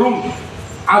 যার দরুন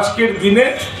আজকের দিনে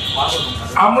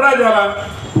আমরা যারা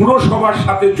পুরসভার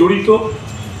সাথে জড়িত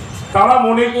তারা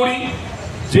মনে করি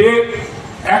যে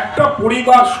একটা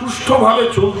পরিবার সুষ্ঠুভাবে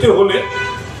চলতে হলে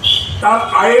তার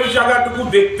আয়ের জায়গাটুকু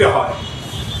দেখতে হয়।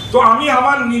 তো আমি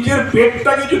আমার নিজের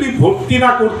পেটটাকে যদি ভর্তি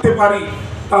না করতে পারি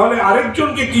তাহলে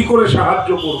আরেকজনকে কি করে সাহায্য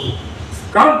করব?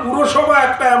 কারণ পুরসভা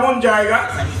একটা এমন জায়গা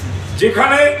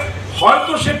যেখানে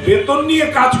হয়তো সে বেতন নিয়ে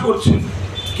কাজ করছে,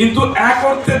 কিন্তু এক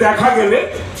অর্থে দেখা গেলে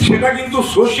সেটা কিন্তু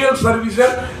সোশ্যাল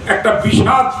সার্ভিসের একটা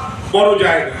বিশাল বড়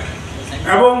জায়গা।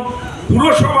 এবং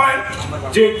পুরসভায়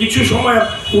যে কিছু সময়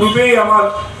পূর্বেই আমার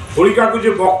হরিকাকু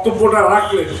যে বক্তব্যটা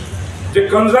রাখলেন যে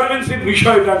কনজারভেন্সির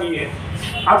বিষয়টা নিয়ে,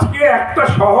 আজকে একটা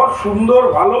শহর সুন্দর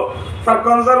ভালো, তার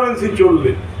কনজারভেন্সি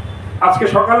চলবে। আজকে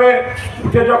সকালে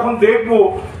উঠে যখন দেখবো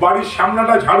বাড়ির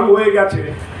সামনাটা ঝাড়ু হয়ে গেছে,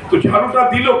 তো ঝাড়ুটা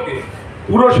দিল কে?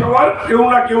 পুরসভার কেউ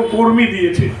না কেউ কর্মী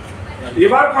দিয়েছে।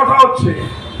 এবার কথা হচ্ছে,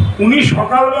 উনি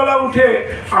সকালবেলা উঠে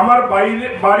আমার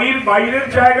বাড়ির বাইরের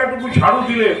জায়গাটুকু ঝাড়ু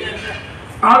দিলেন,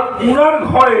 আর উনার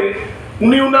ঘরে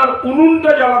উনি উনার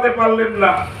উনুনটা জ্বালাতে পারলেন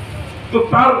না, তো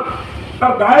তার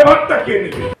দায়ভারটা কে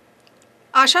নেবে?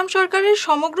 আসাম সরকারের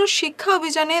সমগ্র শিক্ষা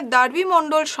অভিযানে দার্বি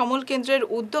মণ্ডল সমল কেন্দ্রের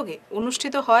উদ্যোগে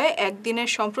অনুষ্ঠিত হয় একদিনের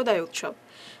সম্প্রদায় উৎসব।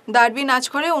 দার্বি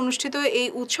নাচঘরে অনুষ্ঠিত এই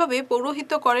উৎসবে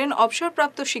পৌরোহিত্য করেন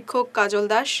অবসরপ্রাপ্ত শিক্ষক কাজল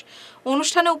দাস।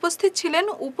 অনুষ্ঠানে উপস্থিত ছিলেন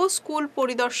উপ স্কুল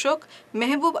পরিদর্শক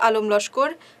মেহবুব আলম লস্কর,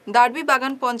 দার্বি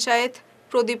বাগান পঞ্চায়েত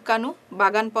প্রদীপ কানু,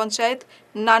 বাগান পঞ্চায়েত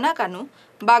নানা কানু,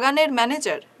 বাগানের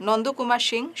ম্যানেজার নন্দকুমার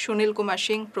সিং, সুনীল কুমার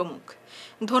সিং প্রমুখ।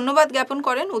 ধন্যবাদ জ্ঞাপন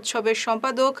করেন উৎসবের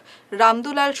সম্পাদক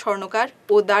রামদুলাল স্বর্ণকার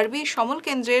ও দার্বি সমল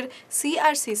কেন্দ্রের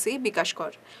সিআরসিসি বিকাশ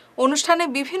কর। অনুষ্ঠানে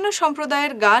বিভিন্ন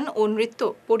সম্প্রদায়ের গান ও নৃত্য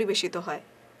পরিবেশিত হয়।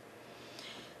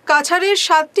 কাছাড়ের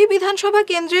 7টি বিধানসভা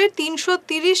কেন্দ্রের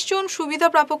 330 জন সুবিধা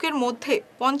প্রাপকের মধ্যে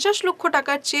 50 লক্ষ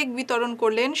টাকার চেক বিতরণ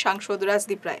করলেন সাংসদ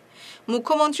রাজদীপ রায়।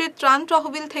 মুখ্যমন্ত্রীর ত্রাণ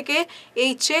তহবিল থেকে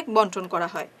এই চেক বন্টন করা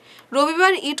হয়।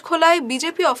 রবিবার ইটখোলায়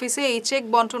বিজেপি অফিসে এই চেক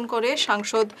বন্টন করে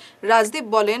সাংসদ রাজদীপ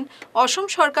বলেন, অসম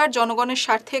সরকার জনগণের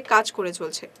স্বার্থে কাজ করে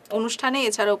চলছে। অনুষ্ঠানে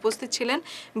এছাড়া উপস্থিত ছিলেন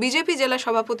বিজেপি জেলা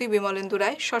সভাপতি বিমলেন্দু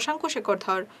রায়, শশাঙ্ক শেখর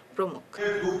ধর প্রমুখ।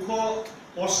 দুঃখ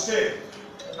কষ্টে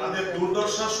তাদের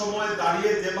দুর্দশার সময়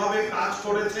দাঁড়িয়ে যেভাবে কাজ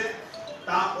করেছে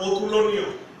তা অতুলনীয়।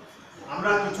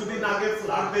 আমরা কিছুদিন আগে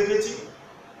ফ্লাড দেখেছি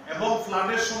এবং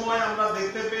ফ্লাডের সময় আমরা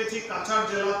দেখতে পেয়েছি কাছাড়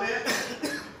জেলাতে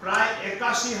প্রায়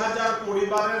 81,000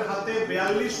 পরিবারের হাতে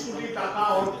 42 কোটি টাকা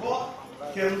অর্থ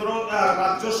কেন্দ্র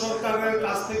রাজ্য সরকারের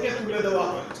কাছ থেকে তুলে দেওয়া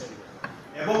হয়েছে।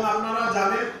 এবং আপনারা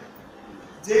জানেন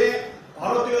যে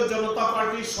ভারতীয় জনতা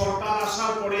পার্টির সরকার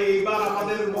আসার পরে, এইবার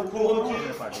আমাদের মুখ্যমন্ত্রী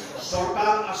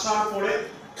সরকার আসার পরে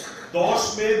 10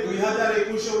 মে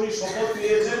 2021 উনি শপথ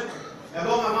নিয়েছেন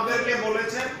এবং আমাদেরকে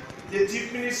বলেছেন যে চিফ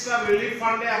মিনিস্টার রিলিফ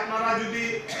ফান্ডে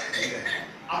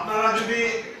আপনারা যদি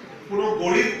কোনো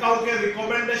গরিব কাউকে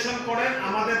রিকমেন্ডেশন করেন,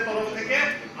 আমাদের তরফ থেকে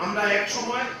আমরা এক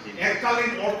সময়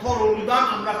এককালীন অর্থ অনুদান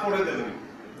আমরা করে দেব।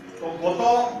 তো গত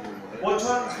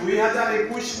বছর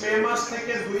 2021 মে মাস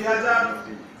থেকে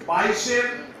 2022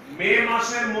 মে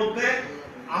মাসের মধ্যে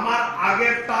আমার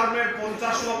আগের টার্মের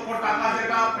 50 লক্ষ টাকা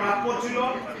যেটা প্রাপ্য ছিল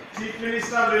চিফ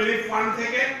মিনিস্টার রিলিফ ফান্ড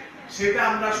থেকে, সেটা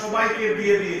আমরা সবাইকে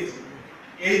দিয়ে দিয়েছি।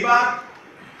 এইবার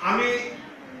আমি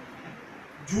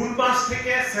জুন মাস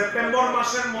থেকে সেপ্টেম্বর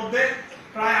মাসের মধ্যে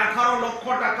প্রায় 18 লক্ষ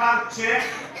টাকার চেক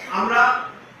আমরা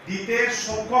দিতে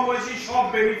সক্ষম হয়েছি সব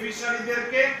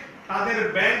বেনিফিশিয়ারিদেরকে। তাদের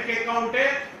ব্যাংক অ্যাকাউন্টে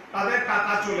তাদের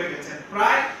টাকা চলে গেছে।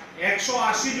 প্রায়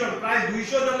 180 জন, প্রায়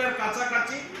 200 জনের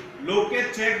কাছাকাছি লোককে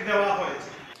চেক দেওয়া হয়েছে।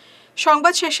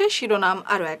 সংবাদ শেষে শিরোনাম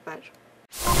আরো একবার।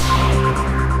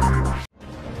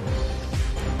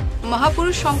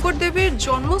 মহাপুরুষ শঙ্করদেবের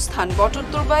জন্মস্থান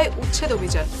বটদ্রবায় উচ্ছেদ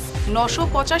অভিযান,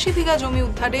 985 বিঘা জমি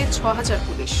উদ্ধারে 6000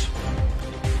 পুলিশ।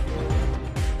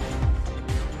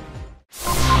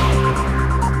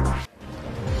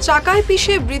 চাকায়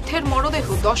পিষে বৃদ্ধের মরদেহ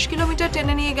 10 কিলোমিটার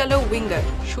টেনে নিয়ে গেল উইঙ্গার।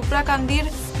 সুপ্রাকান্দির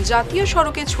জাতীয়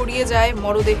সড়কে ছড়িয়ে যায়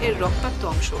মরদেহের রক্তাক্ত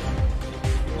অংশ।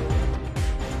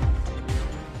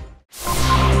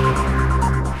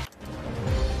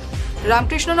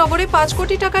 রামকৃষ্ণনগরে 5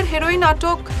 কোটি টাকার হেরোইন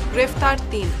আটক, গ্রেফতার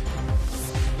 3।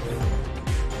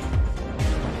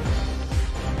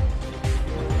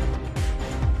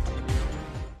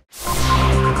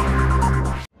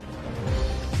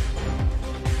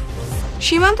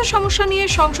 সীমান্ত সমস্যা নিয়ে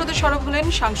সংসদে সরব হলেন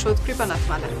সাংসদ কৃপানাথ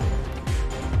মালা।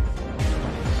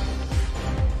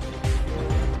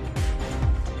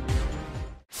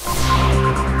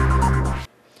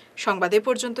 সংবাদ এ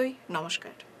পর্যন্তই।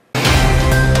 নমস্কার।